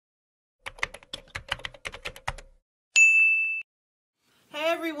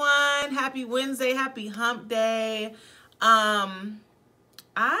everyone. Happy Wednesday. Happy hump day. I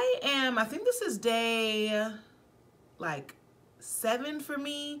think this is day like 7 for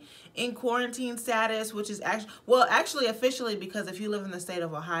me in quarantine status, which is actually officially, because if you live in the state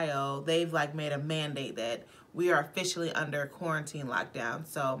of Ohio, they've like made a mandate that we are officially under quarantine lockdown.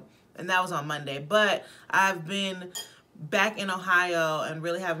 So, and that was on Monday, but I've been back in Ohio and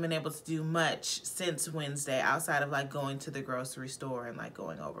really haven't been able to do much since Wednesday outside of like going to the grocery store and like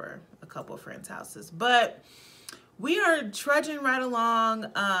going over a couple of friends' houses. But we are trudging right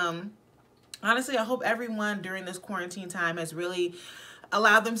along. Honestly, I hope everyone during this quarantine time has really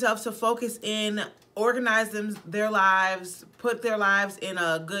allowed themselves to focus in, organize their lives, put their lives in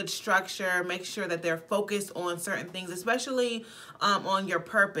a good structure, make sure that they're focused on certain things, especially on your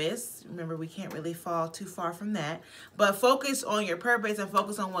purpose. Remember, we can't really fall too far from that, but focus on your purpose and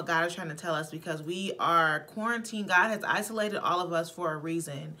focus on what God is trying to tell us, because we are quarantined. God has isolated all of us for a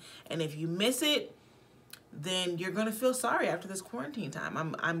reason, and if you miss it, then you're gonna feel sorry after this quarantine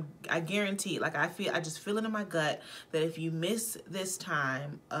time. I guarantee, like I just feel it in my gut that if you miss this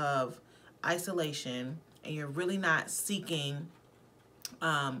time of isolation and you're really not seeking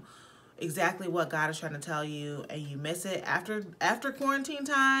exactly what God is trying to tell you, and you miss it after quarantine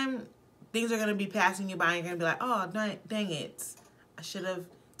time, things are gonna be passing you by and you're gonna be like, oh dang it, I should have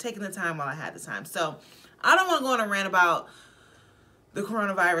taken the time while I had the time. So I don't want to go on a rant about the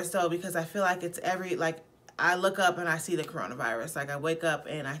coronavirus though, because I feel like it's I look up and I see the coronavirus. Like I wake up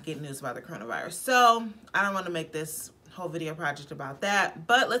and I get news about the coronavirus. So I don't want to make this whole video project about that.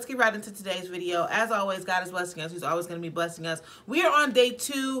 But let's get right into today's video. As always, God is blessing us. He's always going to be blessing us. We are on day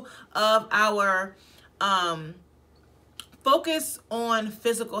 2 of our focus on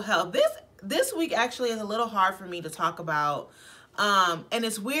physical health. This week actually is a little hard for me to talk about. And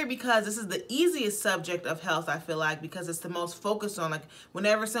it's weird because this is the easiest subject of health, I feel like, because it's the most focused on, like,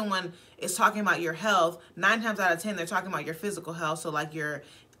 whenever someone is talking about your health, 9 times out of 10, they're talking about your physical health. So like your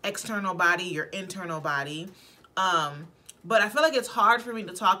external body, your internal body. But I feel like it's hard for me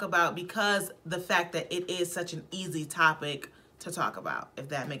to talk about because the fact that it is such an easy topic to talk about, if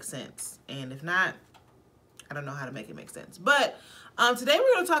that makes sense. And if not, I don't know how to make it make sense. But today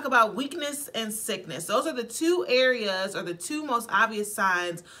we're going to talk about weakness and sickness. Those are the 2 areas, or the 2 most obvious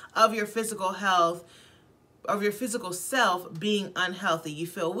signs of your physical health, of your physical self being unhealthy. You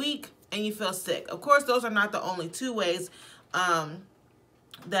feel weak and you feel sick. Of course, those are not the only 2 ways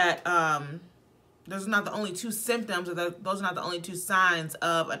those are not the only 2 symptoms, or those are not the only 2 signs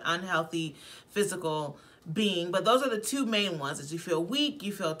of an unhealthy physical being. But those are the 2 main ones: is you feel weak,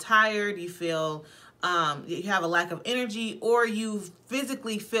 you feel tired, you feel you have a lack of energy, or you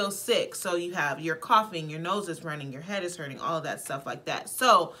physically feel sick. So you're coughing, your nose is running, your head is hurting, all of that stuff like that.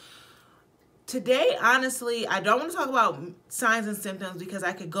 So today, honestly, I don't want to talk about signs and symptoms because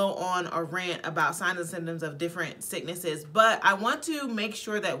I could go on a rant about signs and symptoms of different sicknesses, but I want to make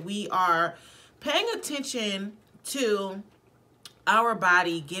sure that we are paying attention to our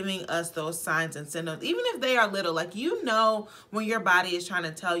body giving us those signs and symptoms, even if they are little. Like, you know when your body is trying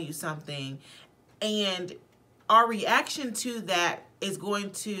to tell you something, and our reaction to that is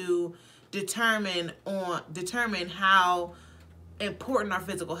going to determine how important our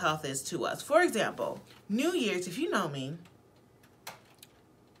physical health is to us. For example, New Year's, if you know me,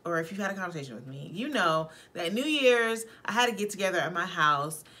 or if you've had a conversation with me, you know that New Year's, I had to get together at my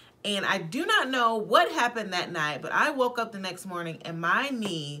house, and I do not know what happened that night, but I woke up the next morning and my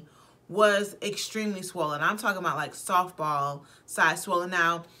knee was extremely swollen. I'm talking about like softball size swollen.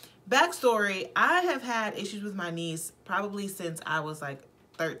 Now, backstory, I have had issues with my knees probably since I was like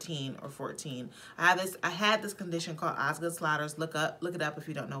 13 or 14. I had this condition called Osgood-Schlatter's. Look it up if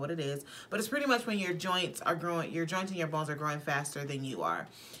you don't know what it is. But it's pretty much when your joints and your bones are growing faster than you are.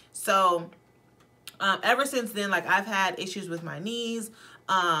 So ever since then, like, I've had issues with my knees.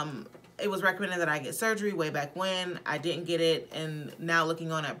 It was recommended that I get surgery way back when. I didn't get it, and now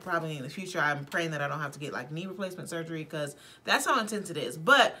looking on it, probably in the future, I'm praying that I don't have to get like knee replacement surgery, because that's how intense it is.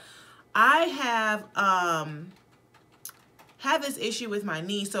 But I have had this issue with my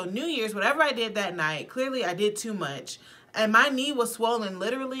knee. So New Year's, whatever I did that night, clearly I did too much, and my knee was swollen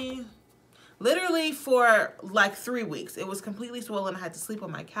literally for like 3 weeks. It was completely swollen. I had to sleep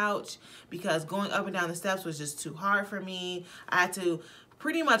on my couch because going up and down the steps was just too hard for me. I had to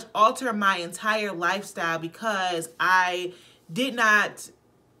pretty much alter my entire lifestyle because I was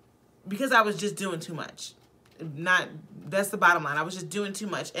just doing too much. That's the bottom line. I was just doing too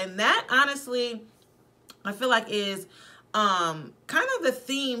much. And that, honestly, I feel like is kind of the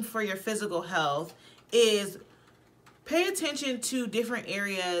theme for your physical health, is pay attention to different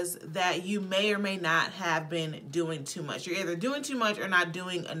areas that you may or may not have been doing too much. You're either doing too much or not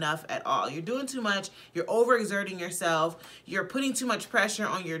doing enough at all. You're doing too much, you're overexerting yourself, you're putting too much pressure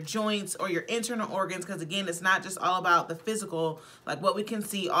on your joints or your internal organs, because again, it's not just all about the physical, like what we can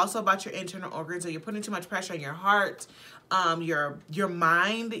see, also about your internal organs. So you're putting too much pressure on your heart, your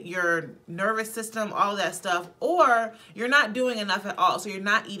mind, your nervous system, all that stuff, or you're not doing enough at all. So you're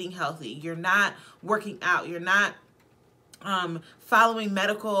not eating healthy, you're not working out, you're not following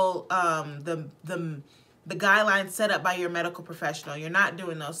medical, the guidelines set up by your medical professional. You're not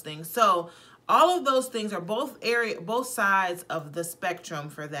doing those things. So all of those things are both sides of the spectrum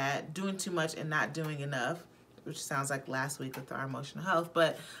for that, doing too much and not doing enough, which sounds like last week with our emotional health.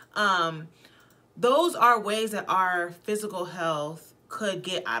 But those are ways that our physical health could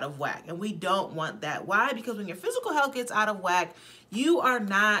get out of whack, and we don't want that. Why? Because when your physical health gets out of whack, you are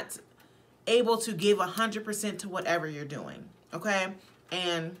not able to give 100% to whatever you're doing, okay?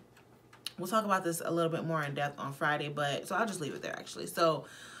 And we'll talk about this a little bit more in depth on Friday, but so I'll just leave it there actually. So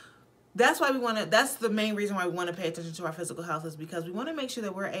that's why that's the main reason why we want to pay attention to our physical health, is because we want to make sure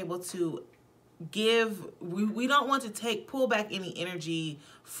that we're able to we don't want to pull back any energy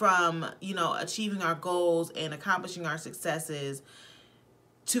from, achieving our goals and accomplishing our successes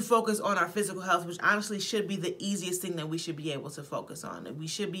to focus on our physical health, which honestly should be the easiest thing that we should be able to focus on. We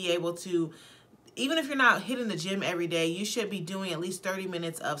should be able to, even if you're not hitting the gym every day, you should be doing at least 30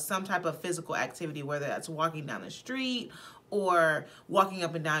 minutes of some type of physical activity, whether that's walking down the street or walking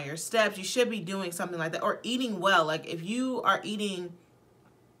up and down your steps. You should be doing something like that, or eating well. Like if you are eating,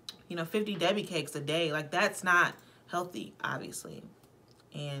 50 Debbie cakes a day, like that's not healthy, obviously.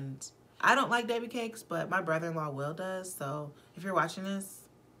 And I don't like Debbie cakes, but my brother-in-law Will does. So if you're watching this,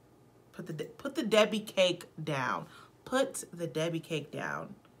 put the Debbie cake down. Put the Debbie cake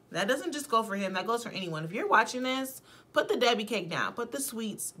down. That doesn't just go for him. That goes for anyone. If you're watching this, put the Debbie cake down. Put the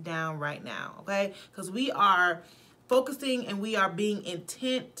sweets down right now, okay? Because we are focusing and we are being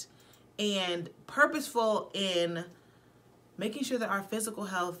intent and purposeful in making sure that our physical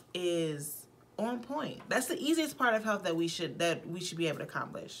health is on point. That's the easiest part of health that we should be able to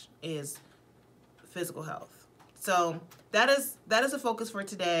accomplish, is physical health. So that is a focus for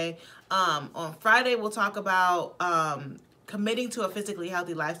today. On Friday, we'll talk about committing to a physically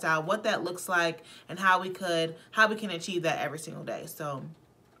healthy lifestyle, what that looks like, and how we can achieve that every single day. So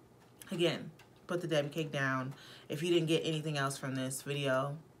again, put the Debbie cake down. If you didn't get anything else from this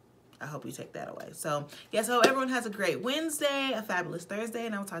video, I hope you take that away. So yes, I hope everyone has a great Wednesday, a fabulous Thursday,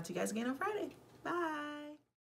 and I will talk to you guys again on Friday.